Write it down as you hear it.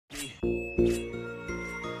You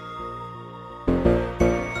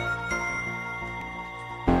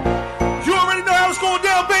already know how it's going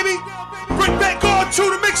down, baby. Bring back on to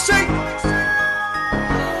the mixtape.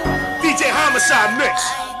 DJ Homicide mix.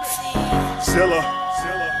 Zilla.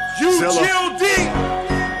 UGLD.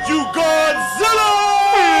 You Godzilla.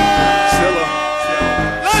 Zilla.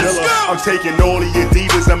 Let's go. I'm taking all of your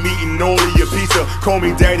divas, I'm eating all of your pizza. Call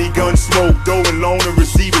me Daddy Gun Smoke, throwing loan and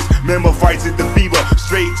receivers. Member fights at the fever,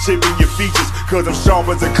 straight chipping your features. Cause I'm sharp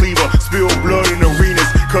as a cleaver, spill blood in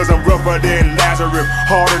arenas. Cause I'm rougher than Lazarus,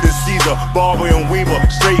 harder than Caesar. Barber and Weaver,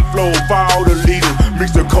 straight flow, fire the leader.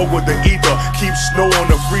 Mix the coke with the ether, keep snow on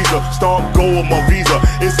the freezer. Stomp go with my visa,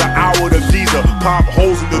 it's an hour to visa. Pop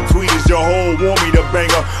holes in the tweeters, your whole want me to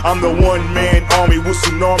banger. I'm the one-man army with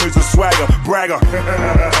tsunamis of swagger, bragger.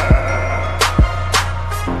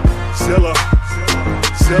 Zilla,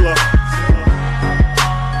 Zilla,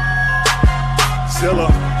 Zilla,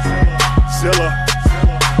 Zilla,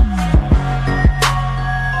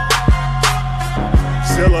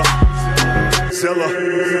 Zilla, Zilla.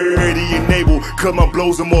 Ready and able, cause my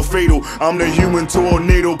blows are more fatal. I'm the human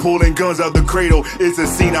tornado, pulling guns out the cradle. It's a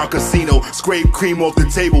senile casino, scrape cream off the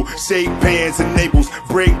table. Shake pans and Naples,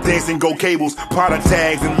 break dancing, go cables. Powder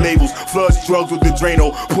tags and labels, flush drugs with the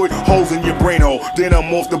Drano. Put holes in your brain hole, then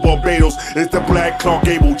I'm off to Barbados. It's the Black Clark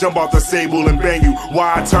Gable, jump out the sable and bang you.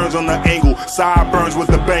 Wide turns on the angle, sideburns with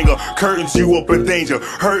the banger. Curtains you up in danger,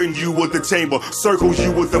 hurting you with the chamber. Circles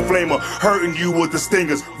you with the flamer, hurting you with the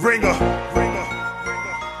stingers. Ringer,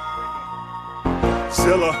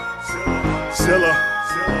 Zilla, Zilla,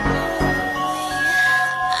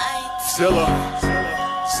 Zilla,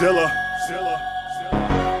 Zilla,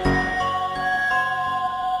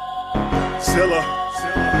 Zilla,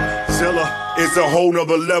 Zilla. It's a whole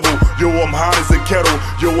nother level. Yo, I'm hot as a kettle.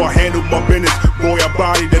 Yo, I handle my business. Boy, I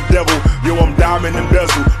body the devil. Yo, I'm diamond and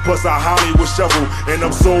bezel. Plus I Hollywood shovel. And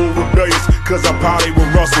I'm so rebellious, cause I party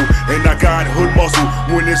with Russell. And I got hood muscle.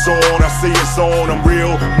 When it's on, I say it's on. I'm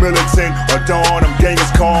real militant, a dawn. I'm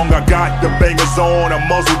Genghis Kong. I got the bangers on. I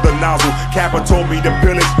muzzle the nozzle. Kappa told me to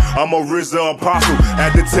pillage. I'm a RZA apostle.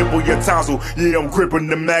 At the tip of your tonsil. Yeah, I'm gripping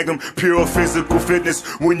the magnum. Pure physical fitness.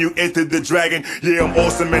 When you enter the dragon. Yeah, I'm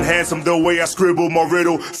awesome and handsome. The way I scribble my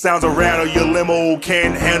riddle. Sounds around your limo.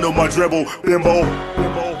 Can't handle my dribble. Bimbo.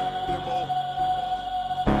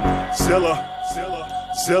 Zilla, Zilla,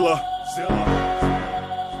 Zilla,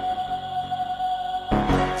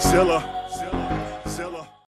 Zilla.